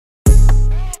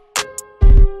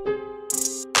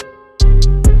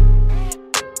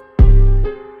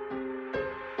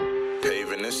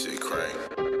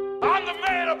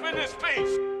this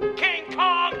piece. King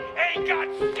Kong ain't got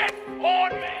shit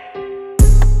on me.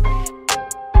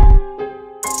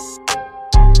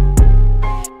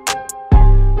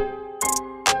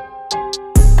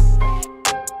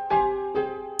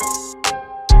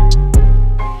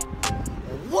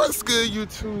 What's good,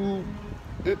 YouTube?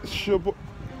 It's your boy.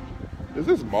 Is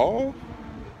this Maul?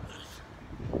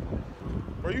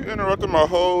 Bro, you interrupted my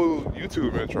whole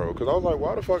YouTube intro because I was like,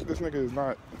 why the fuck this nigga is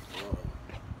not?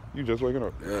 You just waking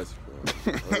up? Yes,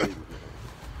 bro.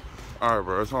 Alright,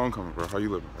 bro. It's homecoming, bro. How you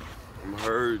living, bro? I'm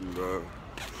hurting, bro.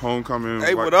 Homecoming.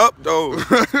 Hey, what up, though?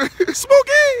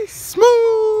 Smokey! Smokey!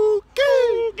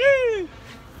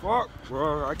 Fuck,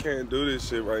 bro. I can't do this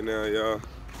shit right now, y'all.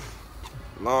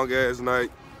 Long ass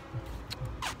night.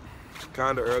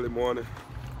 Kinda early morning.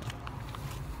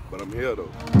 But I'm here, though.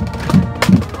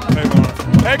 Hey,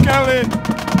 Lauren. Hey, Kelly!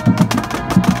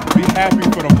 Be happy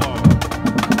for the vlog.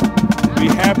 Be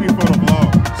happy for the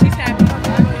vlog. She's happy.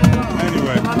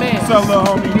 Anyway, My man. what's up, little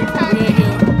homie?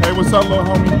 Hey, what's up, little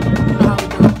homie?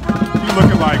 You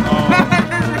looking like,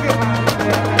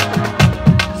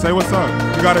 say what's up.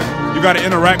 You gotta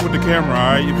interact with the camera,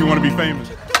 all right? If you want to be famous.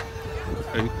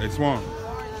 Hey, Swan.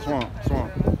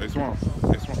 Hey, Swan.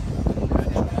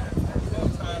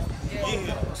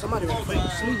 Somebody was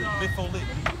sleep.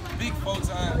 Big 4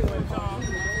 times.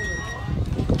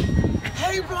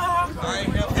 Hey, vlog. I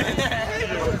ain't never been. Hey,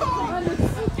 vlog, it's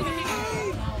me.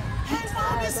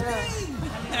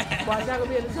 Why is that gonna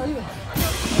be able to tell you?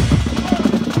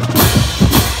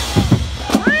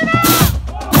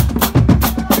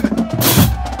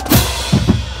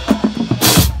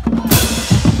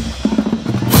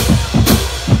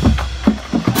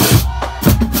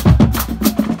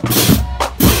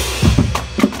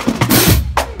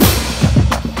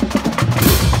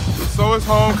 So it's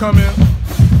homecoming.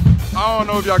 I don't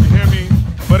know if y'all can hear me,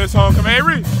 but it's homecoming. Hey,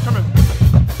 Reese, come in.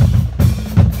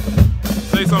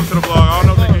 Say something to the vlog. I don't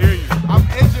know if they can hear you. I'm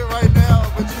injured right now,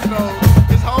 but you know,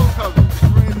 it's homecoming.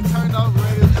 We're ready to turn up, we're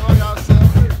ready to enjoy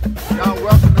ourselves. Y'all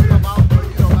welcome to come out, but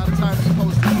you know, by the time this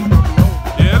post is gonna be over.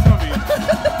 Yeah, it's gonna be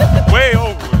way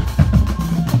over with.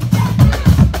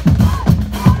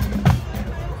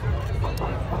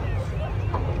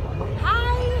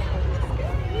 Hi,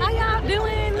 how y'all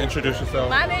doing? Introduce yourself.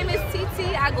 My name is TT.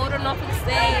 I go to Norfolk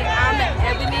State. I'm the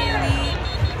Ebony Elite.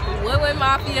 Woodward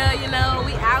Mafia, you know,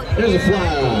 we out here. There's a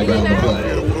flag on the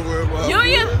play.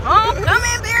 Union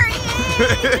homecoming period.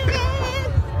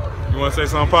 You wanna say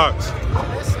something, Pops?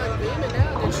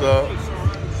 What's up?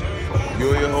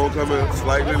 You and your homecoming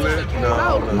slightly lit?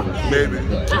 No, maybe.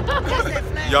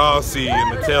 Y'all see in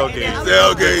the tailgate.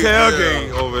 Tailgate, The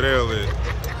tailgate over there lit.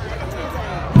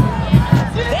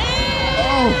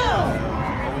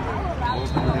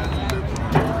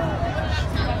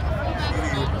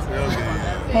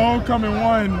 Homecoming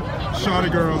 1, Shawty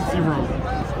Girls 0.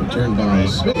 Returned by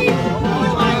Smith.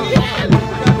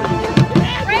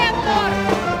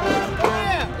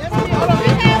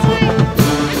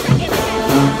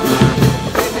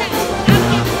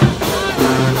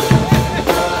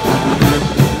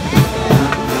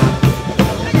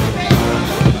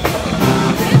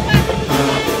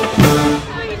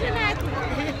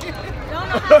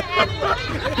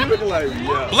 You look like,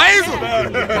 yeah. Blazer!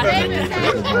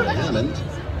 Hammond.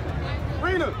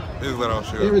 He's let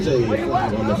off There shit. is a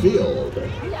flag on the field.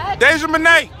 Deja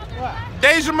Monet!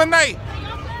 Deja Monet!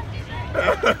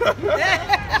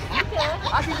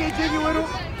 I can get jiggy with him.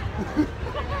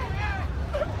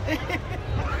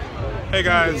 Hey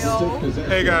guys.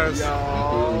 Hey guys. Yo.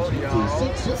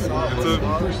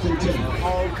 First and 10.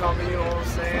 Homecoming, you know what I'm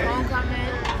saying? Homecoming.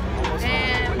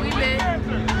 And we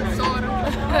been sort of.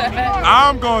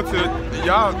 I'm going to,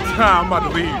 y'all, I'm about to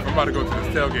leave. I'm about to go to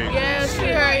this tailgate. Yeah, she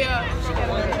hurry up.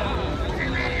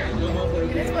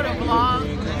 It's for the vlog.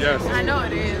 Yes. I know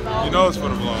it is. You know it's for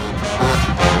the vlog.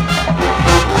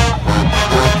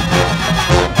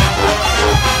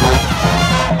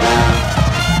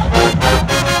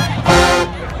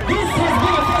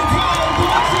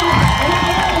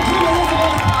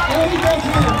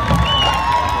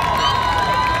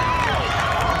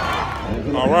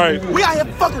 All right. We out here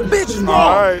fucking bitches, bro. All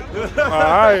right.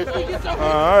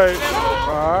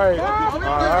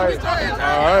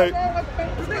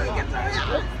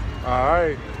 All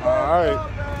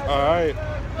right.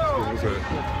 What's that?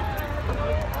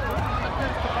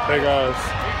 Hey guys.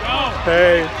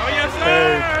 Hey.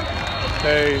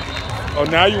 Hey. Oh,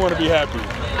 now you want to be happy.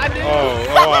 I do. Oh,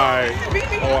 alright.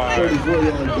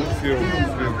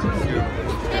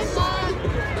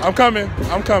 I'm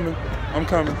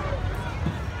coming.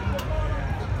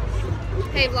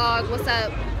 Hey vlog, what's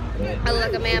up? I look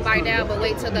like a man by now, but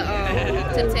wait till the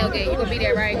tailgate. You gonna be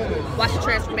there, right? Watch the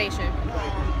transformation.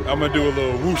 I'm gonna do a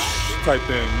little whoosh type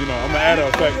thing. You know, I'm gonna add an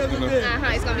effect. You know?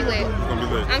 It's gonna be lit. It's gonna be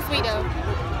lit. I'm sweet though.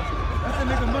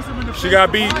 She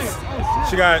got beats.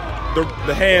 She got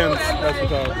the hands. That's what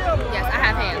called. Yes, I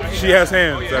have hands. She has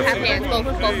hands. I have hands both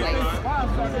ways.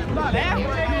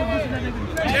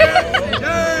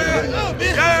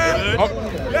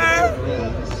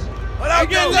 What up,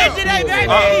 getting lit today, baby?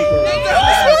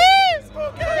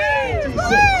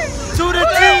 To the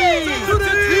team! To the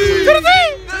team! To the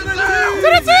team! To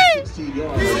the team!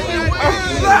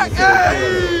 Black!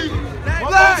 Hey!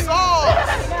 Black!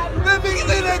 Let me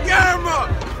see that camera!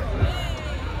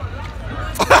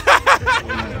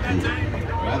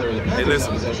 Hey,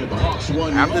 listen.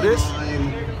 After this,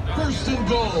 First and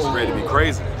goal. it's ready to be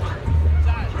crazy.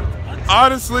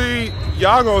 Honestly,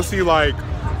 y'all gonna see like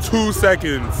 2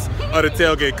 seconds of the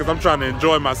tailgate because I'm trying to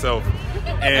enjoy myself.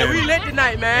 And we lit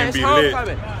tonight, man. and It's be lit.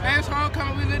 homecoming. Man, it's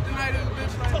homecoming. We lit tonight.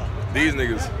 This bitch like, These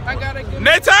niggas. I gotta get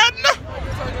Nathan!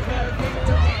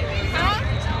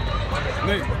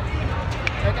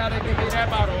 I gotta give me that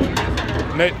bottle.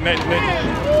 Nate.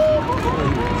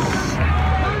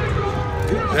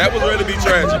 That was ready to be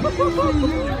tragic.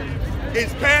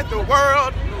 It's Panther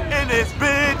World in this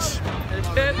bitch.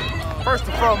 First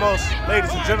and foremost,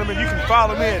 ladies and gentlemen, you can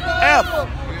follow me at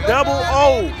FOOOLDN,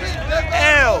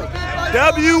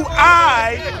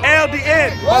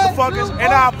 motherfuckers,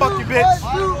 and I'll fuck you, bitch.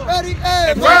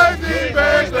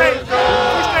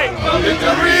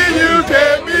 Victory, you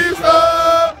can't be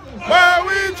stopped while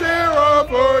we cheer up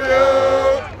for you.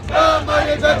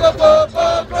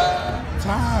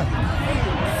 Time.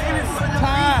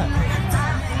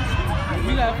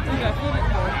 We got footage,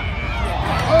 boy.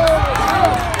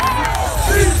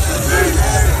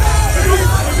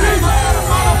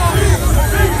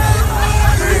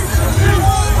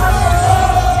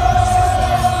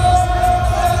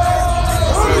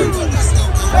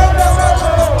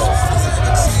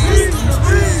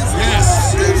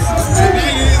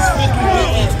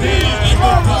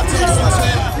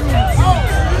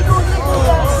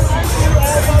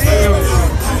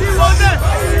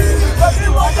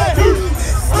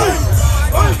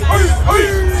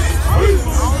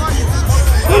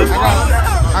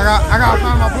 I gotta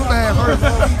find my blue bag first.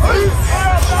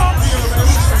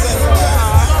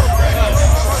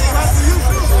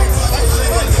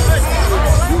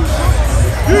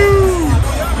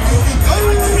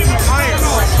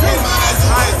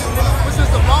 This is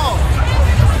the ball.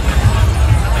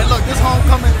 Hey, look, this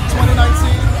homecoming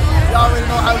 2019. Y'all already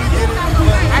know how we did it.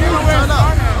 I didn't know where it's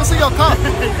up. Let's see your cup.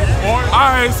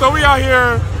 Alright, so we out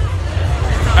here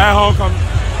at homecoming.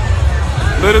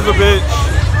 Lit as a bitch.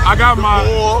 I got my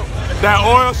that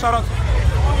oil. Shout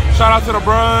out to the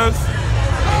bros.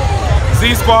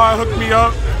 Z Squad hooked me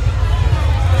up.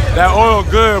 That oil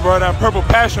good, bro. That purple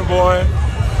passion, boy.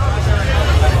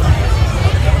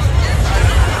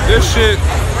 This shit.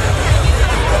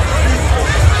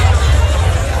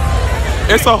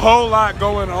 It's a whole lot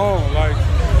going on. Like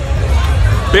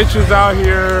bitches out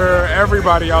here,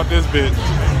 everybody out this bitch.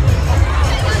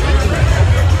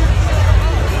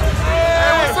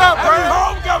 What's up, bro?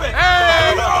 Homecoming!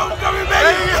 Hey, homecoming,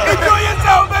 baby! Enjoy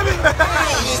yourself, baby!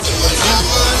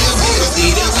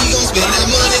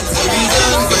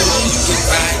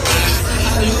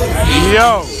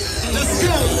 Yo!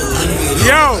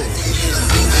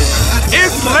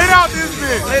 It's lit out this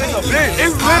bitch!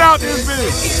 It's lit out this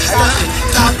bitch!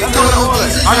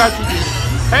 I got you.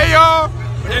 Hey, y'all!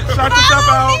 Shout yourself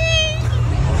out.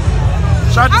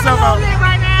 Shout yourself out. I'm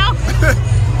right now.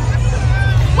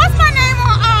 What's my name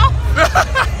on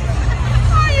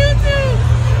YouTube?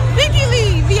 Vicky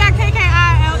Lee,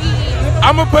 VIKKILEE.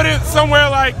 I'm gonna put it somewhere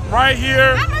like right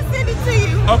here. I'm gonna send it to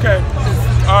you. Okay.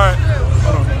 Alright.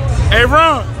 Hold on. Hey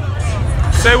Ron,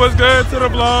 say what's good to the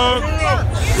vlog.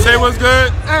 Say what's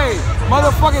good. Hey,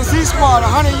 motherfucking Z Squad,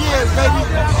 100 years, baby.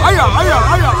 Aya.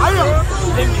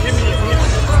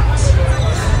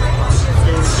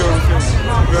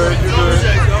 Good, you good.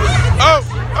 Oh.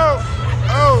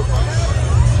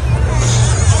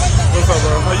 What's up,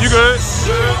 bro? Are you good?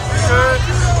 Good.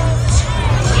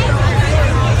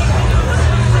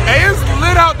 Hey, it's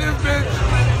lit out this bitch.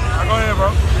 Go ahead, bro.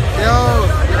 Yo,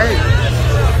 hey,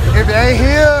 if it ain't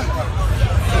here,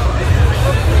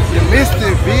 you missed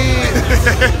it, big.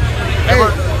 Hey,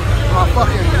 my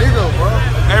fucking nigga, bro.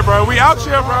 Hey, bro, we out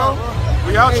here, bro.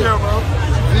 We out here, bro.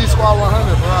 Z Squad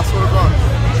 100, bro, I swear to God.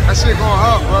 That shit going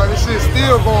up, bro. This shit's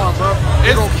still going, bro.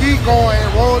 It's gonna keep going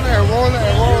and rolling.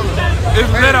 It's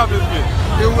lit out this bitch.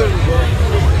 Deal with it, bro.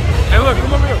 Hey, look,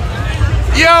 come over here.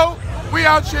 Yo, We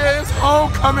out here. It's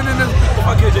homecoming in this.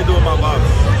 What KJ doing my bottle?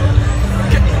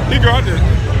 He got it.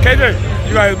 KJ,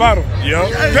 you got his bottle? Yup.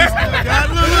 He still got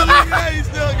it. Look, he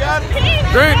still got it.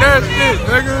 Drink that shit,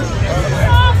 nigga.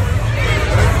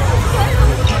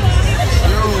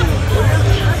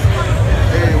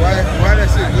 Hey, why that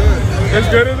shit good? It's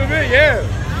good as a bit, yeah.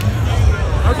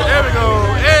 Okay, there we go.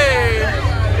 Hey,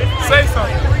 say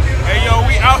something. Hey, yo,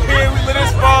 we out here. We lit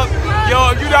as fuck.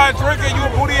 Yo, if you not drinking, you a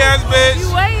booty ass bitch.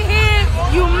 You ain't here,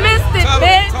 you missed it,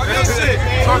 bitch. Talk your shit.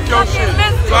 Talk your shit.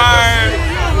 Fine.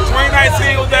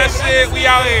 2019 was that shit. We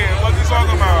out here. What you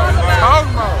talking about?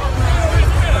 Talking about.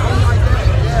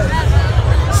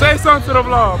 Say something to the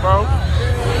vlog, bro.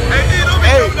 Hey, don't be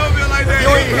coming over here like that. If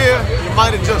you ain't here, you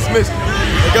might have just missed it.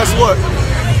 And guess what?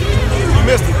 You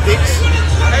missed it, bitch.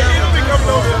 Hey, you don't be coming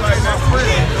over here like that.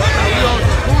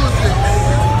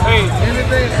 Hey,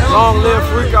 long live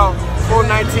Freak Out,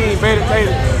 419, Beta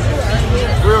Theta.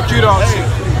 Real cute dog shit.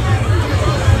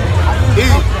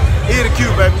 Easy the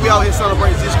cute, baby. We out here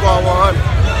celebrating G-Squad 100.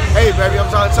 Hey, baby, I'm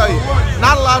trying to tell you,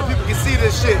 not a lot of people can see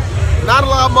this shit. Not a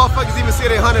lot of motherfuckers even see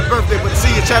their 100th birthday, but to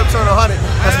see your champ turn 100,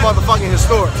 that's motherfucking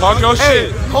historic. Talk your hey,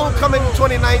 shit. Homecoming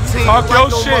 2019. Talk your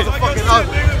no shit. Motherfucking other.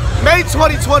 May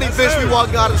 2020, bitch, we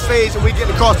walking out of the stage and we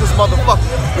getting across this motherfucker.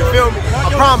 You feel me? I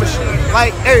promise you.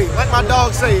 Like, hey, like my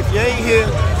dog say, if you ain't here,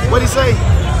 what'd he say?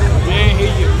 You ain't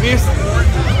here, you missed it.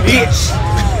 Bitch.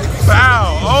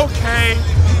 Wow, okay.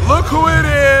 Look who it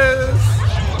is.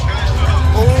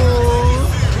 Ooh.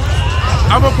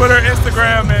 I'm gonna put her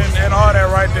Instagram and all that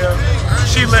right there.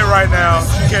 She lit right now.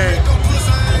 Okay.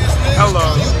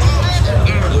 Hello.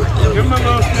 Give him a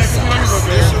little stick. Let me look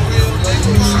at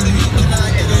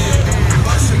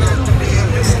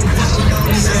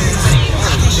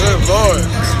Good Lord.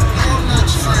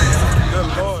 Good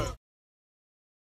Lord.